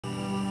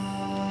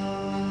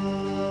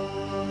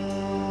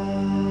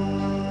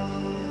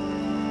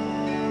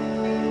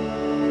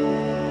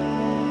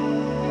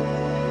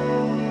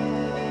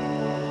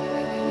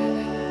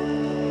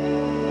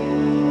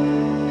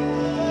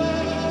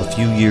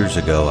years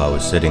ago, I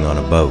was sitting on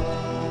a boat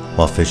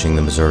while fishing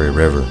the Missouri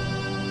River.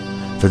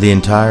 For the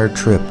entire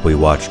trip, we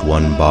watched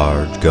one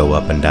barge go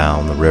up and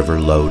down the river,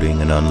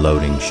 loading and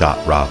unloading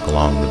shot rock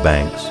along the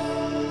banks.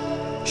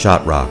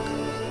 Shot rock,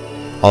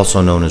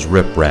 also known as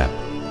riprap.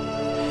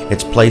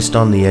 It's placed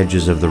on the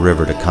edges of the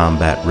river to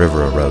combat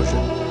river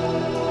erosion.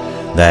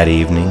 That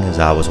evening, as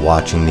I was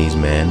watching these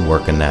men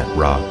working that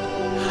rock,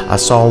 I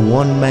saw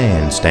one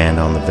man stand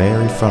on the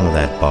very front of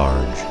that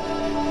barge,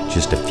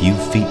 just a few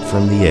feet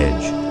from the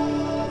edge,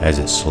 as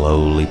it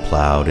slowly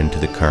plowed into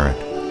the current,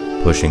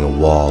 pushing a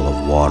wall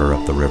of water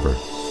up the river.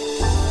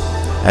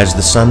 As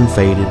the sun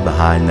faded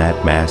behind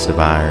that massive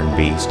iron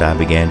beast, I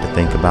began to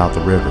think about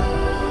the river,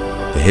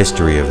 the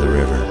history of the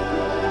river,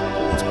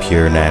 its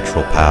pure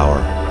natural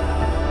power,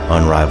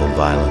 unrivaled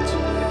violence,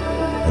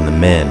 and the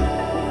men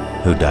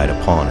who died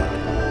upon it.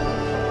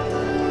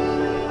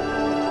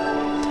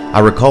 I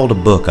recalled a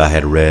book I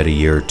had read a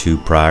year or two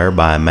prior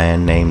by a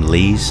man named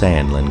Lee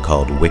Sandlin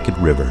called Wicked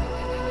River.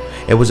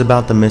 It was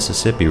about the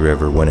Mississippi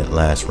River when it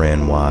last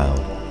ran wild.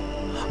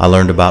 I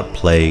learned about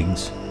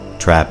plagues,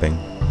 trapping,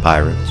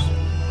 pirates,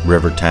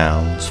 river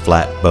towns,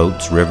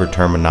 flatboats, river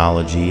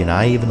terminology, and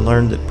I even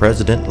learned that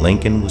President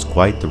Lincoln was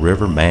quite the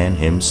river man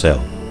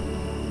himself.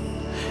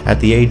 At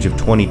the age of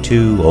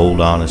 22,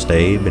 old Honest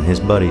Abe and his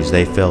buddies,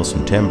 they fell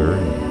some timber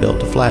and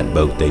built a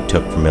flatboat they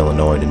took from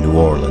Illinois to New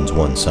Orleans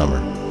one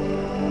summer.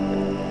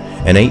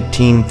 In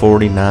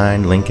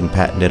 1849, Lincoln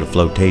patented a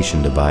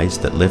flotation device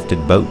that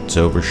lifted boats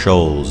over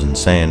shoals and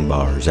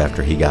sandbars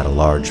after he got a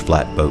large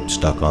flatboat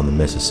stuck on the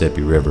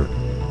Mississippi River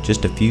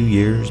just a few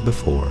years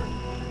before.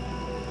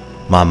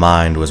 My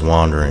mind was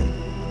wandering.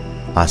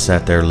 I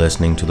sat there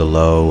listening to the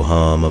low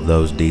hum of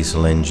those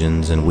diesel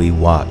engines, and we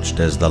watched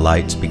as the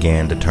lights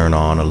began to turn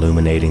on,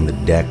 illuminating the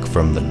deck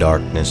from the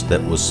darkness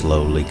that was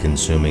slowly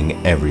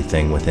consuming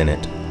everything within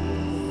it.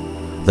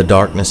 The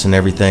darkness and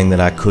everything that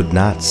I could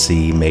not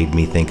see made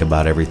me think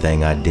about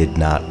everything I did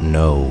not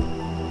know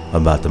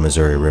about the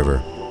Missouri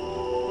River.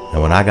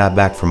 And when I got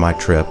back from my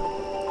trip,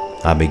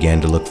 I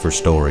began to look for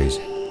stories.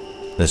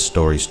 This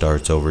story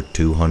starts over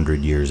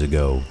 200 years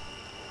ago.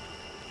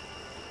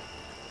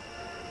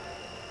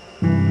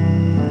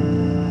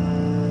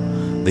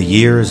 The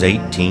year is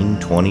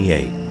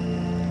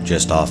 1828,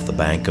 just off the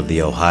bank of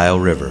the Ohio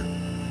River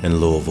in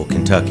Louisville,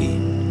 Kentucky.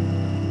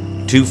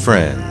 Two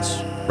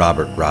friends,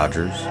 Robert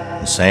Rogers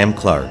and Sam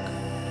Clark,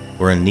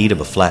 were in need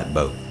of a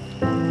flatboat.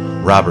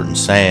 Robert and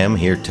Sam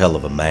here tell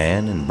of a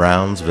man in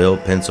Brownsville,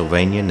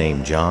 Pennsylvania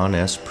named John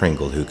S.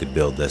 Pringle who could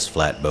build this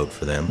flatboat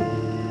for them.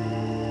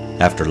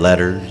 After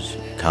letters,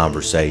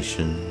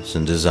 conversations,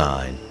 and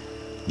design,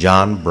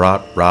 John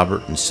brought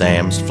Robert and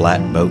Sam's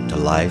flatboat to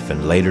life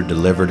and later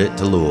delivered it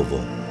to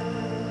Louisville.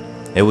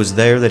 It was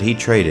there that he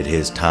traded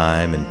his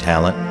time and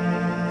talent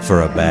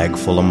for a bag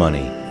full of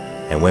money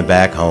and went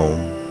back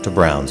home to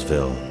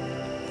Brownsville.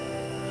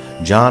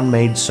 John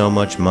made so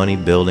much money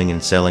building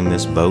and selling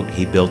this boat,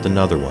 he built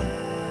another one,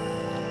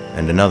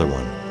 and another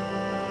one.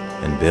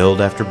 And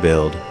build after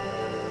build,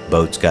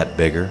 boats got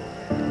bigger,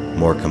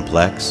 more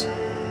complex,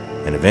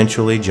 and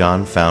eventually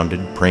John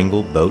founded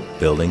Pringle Boat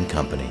Building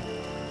Company.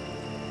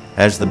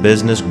 As the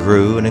business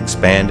grew and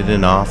expanded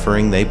in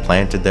offering, they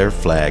planted their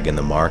flag in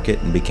the market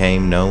and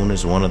became known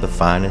as one of the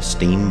finest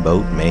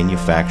steamboat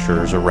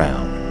manufacturers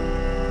around.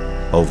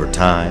 Over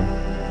time,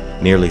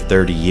 nearly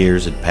 30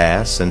 years had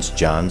passed since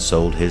John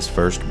sold his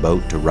first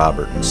boat to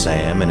Robert and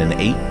Sam, and in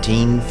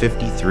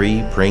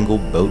 1853, Pringle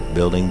Boat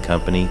Building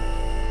Company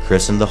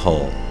christened the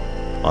hull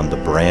on the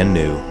brand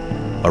new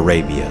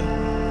Arabia.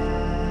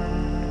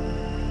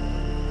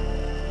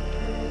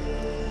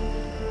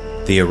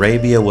 The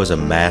Arabia was a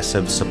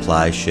massive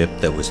supply ship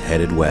that was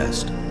headed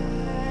west.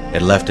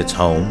 It left its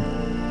home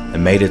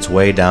and made its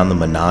way down the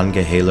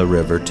Monongahela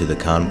River to the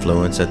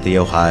confluence at the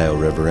Ohio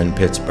River in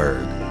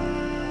Pittsburgh.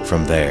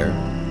 From there,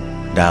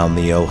 down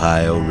the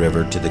Ohio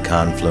River to the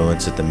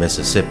confluence at the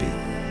Mississippi,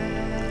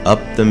 up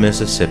the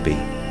Mississippi,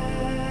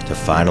 to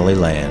finally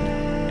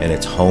land in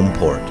its home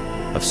port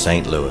of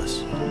St.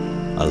 Louis,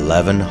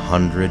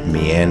 1,100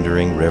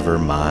 meandering river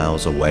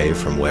miles away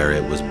from where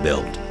it was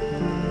built.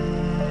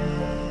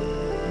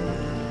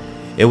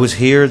 It was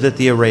here that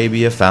the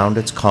Arabia found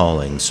its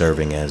calling,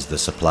 serving as the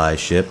supply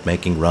ship,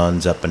 making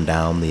runs up and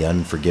down the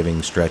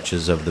unforgiving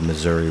stretches of the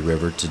Missouri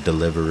River to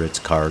deliver its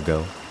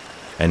cargo.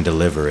 And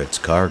deliver its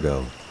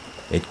cargo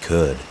it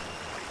could.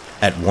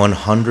 At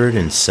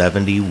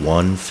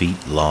 171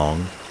 feet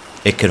long,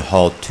 it could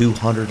haul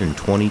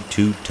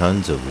 222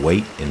 tons of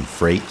weight in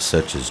freight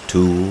such as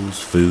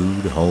tools,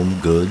 food, home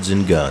goods,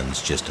 and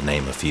guns, just to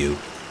name a few.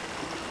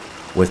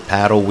 With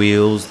paddle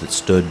wheels that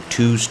stood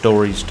 2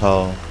 stories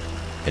tall,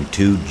 and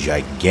 2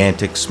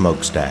 gigantic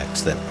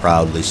smokestacks that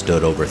proudly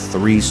stood over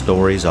 3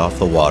 stories off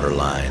the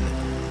waterline,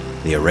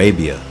 the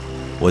Arabia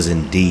was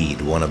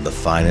indeed one of the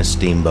finest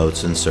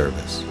steamboats in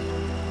service.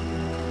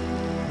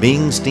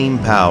 Being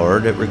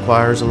steam-powered, it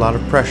requires a lot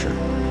of pressure.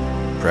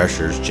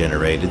 Pressures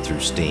generated through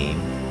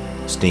steam,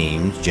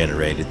 steams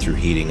generated through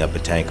heating up a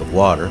tank of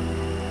water,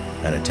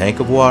 and a tank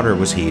of water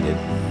was heated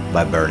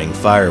by burning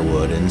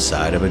firewood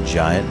inside of a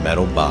giant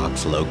metal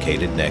box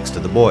located next to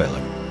the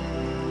boiler.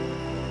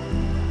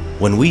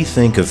 When we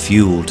think of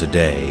fuel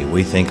today,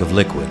 we think of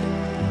liquid,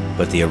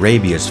 but the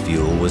Arabia's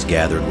fuel was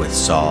gathered with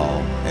saw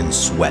and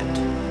sweat.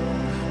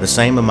 The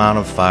same amount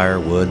of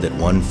firewood that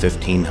one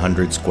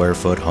 1,500 square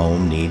foot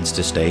home needs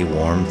to stay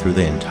warm through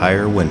the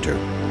entire winter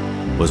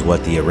was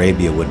what the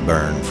Arabia would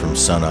burn from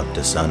sunup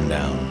to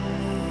sundown.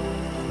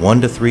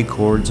 1 to 3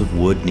 cords of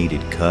wood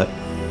needed cut,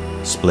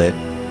 split,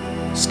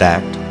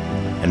 stacked,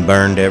 and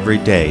burned every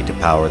day to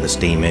power the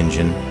steam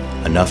engine,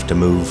 enough to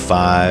move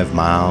 5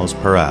 miles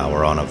per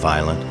hour on a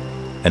violent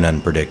and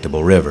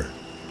unpredictable river.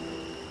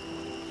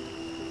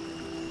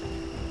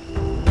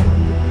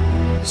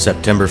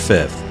 September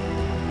 5th,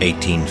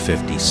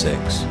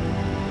 1856.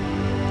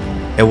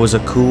 It was a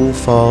cool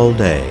fall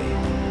day,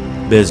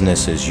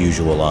 business as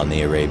usual on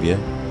the Arabia.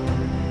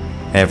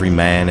 Every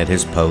man at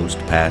his post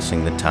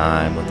passing the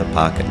time with a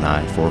pocket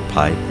knife or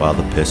pipe while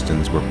the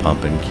pistons were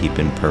pumping,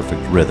 keeping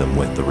perfect rhythm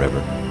with the river.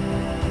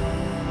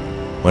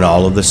 When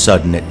all of a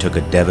sudden it took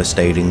a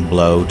devastating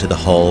blow to the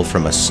hull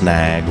from a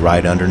snag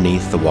right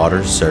underneath the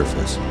water's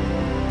surface,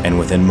 and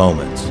within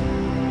moments,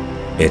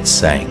 it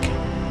sank.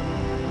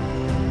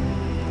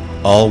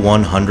 All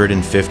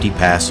 150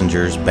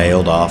 passengers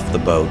bailed off the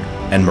boat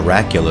and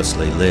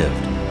miraculously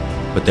lived,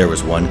 but there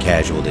was one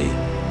casualty: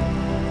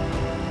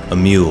 a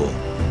mule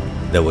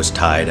that was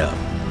tied up.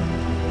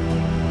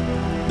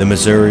 The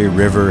Missouri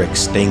River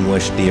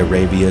extinguished the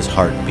Arabia's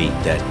heartbeat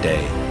that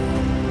day.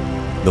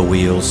 The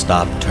wheels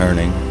stopped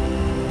turning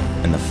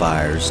and the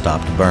fires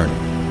stopped burning.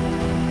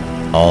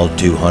 All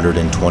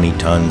 220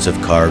 tons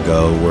of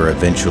cargo were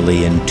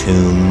eventually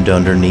entombed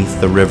underneath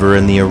the river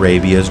in the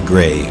Arabia's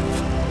grave.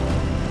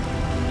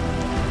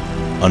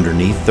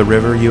 Underneath the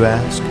river, you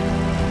ask?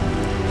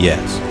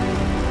 Yes.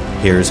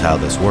 Here's how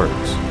this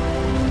works.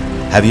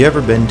 Have you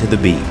ever been to the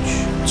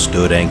beach,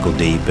 stood ankle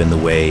deep in the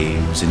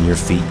waves, and your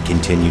feet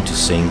continue to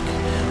sink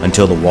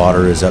until the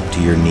water is up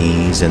to your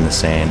knees and the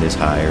sand is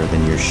higher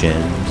than your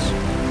shins,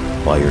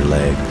 while your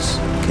legs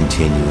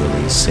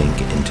continually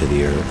sink into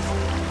the earth?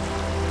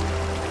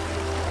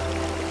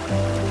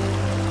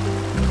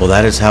 Well,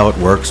 that is how it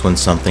works when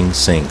something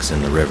sinks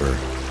in the river.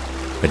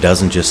 It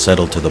doesn't just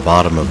settle to the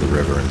bottom of the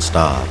river and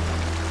stop.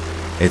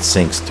 It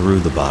sinks through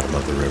the bottom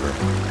of the river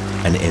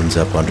and ends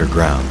up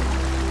underground,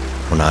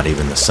 where not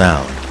even the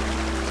sound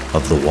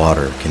of the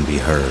water can be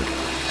heard.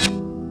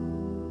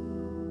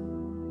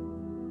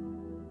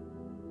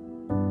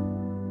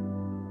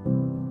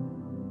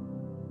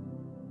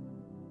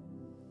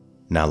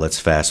 Now let's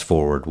fast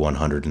forward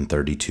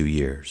 132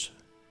 years.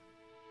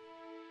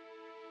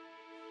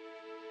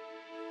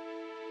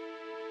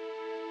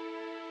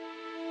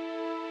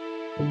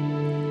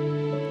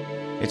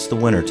 It's the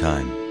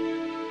wintertime,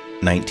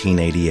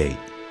 1988.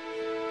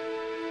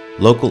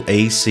 Local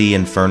AC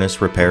and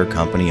furnace repair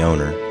company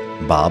owner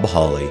Bob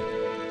Hawley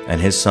and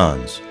his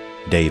sons,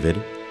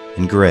 David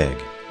and Greg.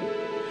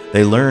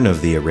 They learn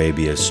of the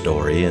Arabia's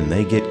story and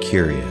they get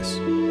curious,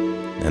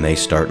 and they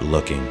start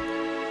looking.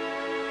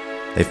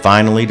 They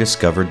finally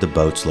discovered the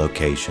boat's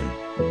location.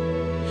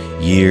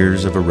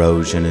 Years of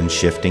erosion and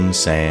shifting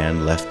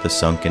sand left the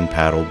sunken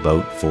paddle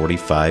boat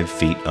 45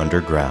 feet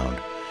underground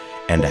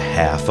and a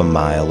half a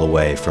mile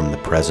away from the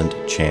present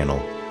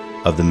channel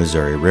of the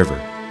Missouri River.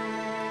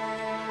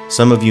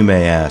 Some of you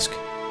may ask,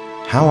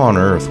 how on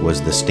earth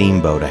was the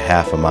steamboat a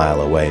half a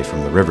mile away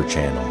from the river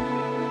channel?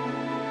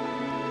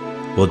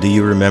 Well, do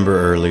you remember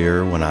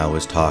earlier when I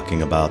was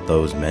talking about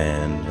those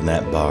men and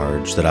that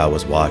barge that I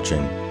was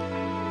watching,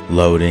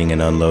 loading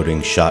and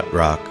unloading shot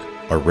rock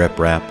or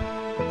riprap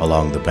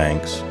along the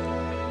banks?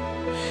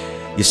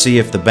 You see,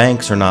 if the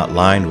banks are not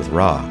lined with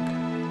rock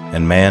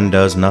and man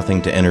does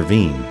nothing to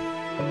intervene,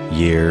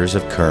 years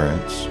of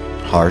currents,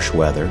 harsh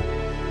weather,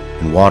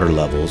 and water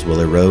levels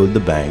will erode the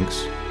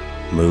banks,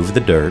 move the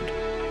dirt,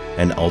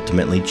 and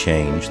ultimately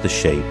change the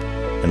shape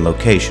and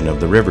location of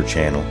the river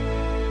channel,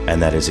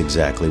 and that is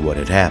exactly what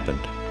had happened.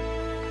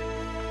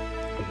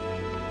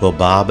 Well,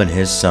 Bob and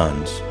his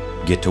sons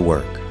get to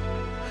work.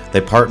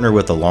 They partner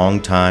with a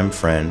longtime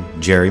friend,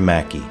 Jerry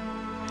Mackey,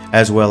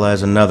 as well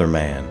as another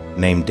man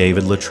named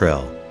David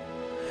Luttrell,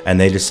 and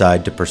they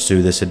decide to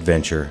pursue this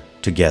adventure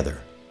together.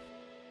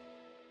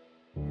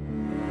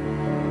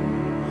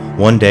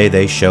 One day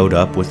they showed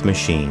up with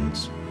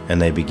machines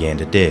and they began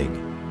to dig,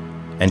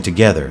 and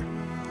together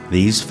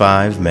these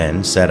 5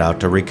 men set out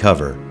to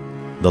recover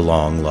the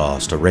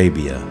long-lost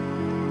Arabia.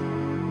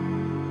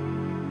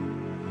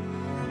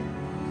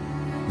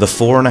 The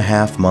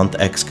 4.5-month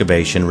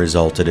excavation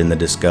resulted in the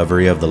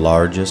discovery of the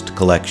largest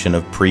collection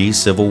of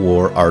pre-Civil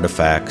War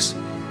artifacts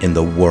in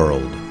the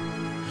world.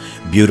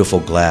 Beautiful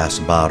glass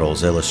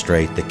bottles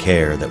illustrate the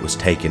care that was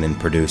taken in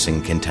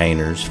producing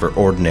containers for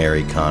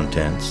ordinary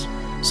contents,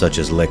 such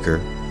as liquor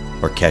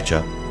or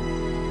ketchup.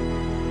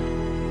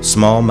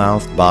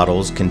 Small-mouthed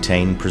bottles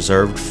contain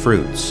preserved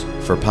fruits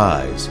for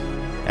pies,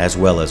 as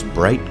well as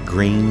bright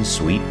green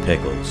sweet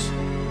pickles.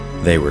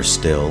 They were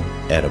still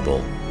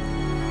edible.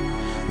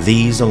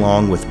 These,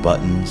 along with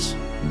buttons,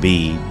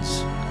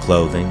 beads,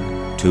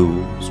 clothing,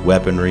 tools,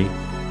 weaponry,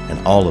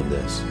 and all of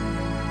this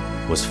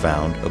was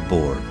found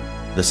aboard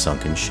the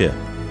sunken ship.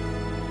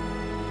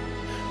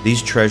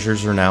 These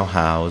treasures are now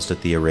housed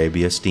at the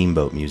Arabia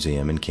Steamboat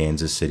Museum in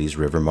Kansas City's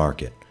River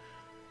Market.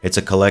 It's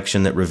a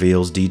collection that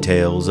reveals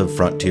details of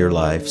frontier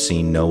life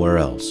seen nowhere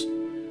else.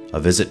 A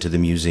visit to the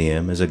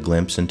museum is a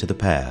glimpse into the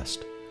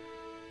past.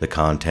 The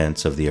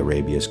contents of the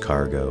Arabia's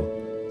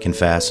cargo can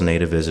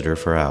fascinate a visitor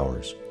for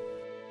hours.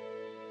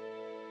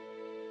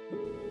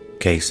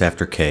 Case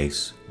after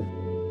case,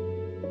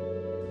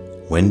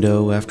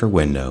 window after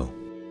window,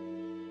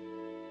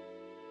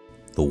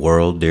 the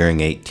world during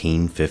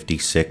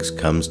 1856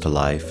 comes to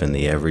life in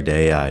the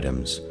everyday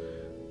items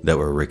that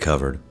were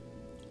recovered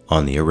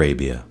on the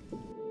Arabia.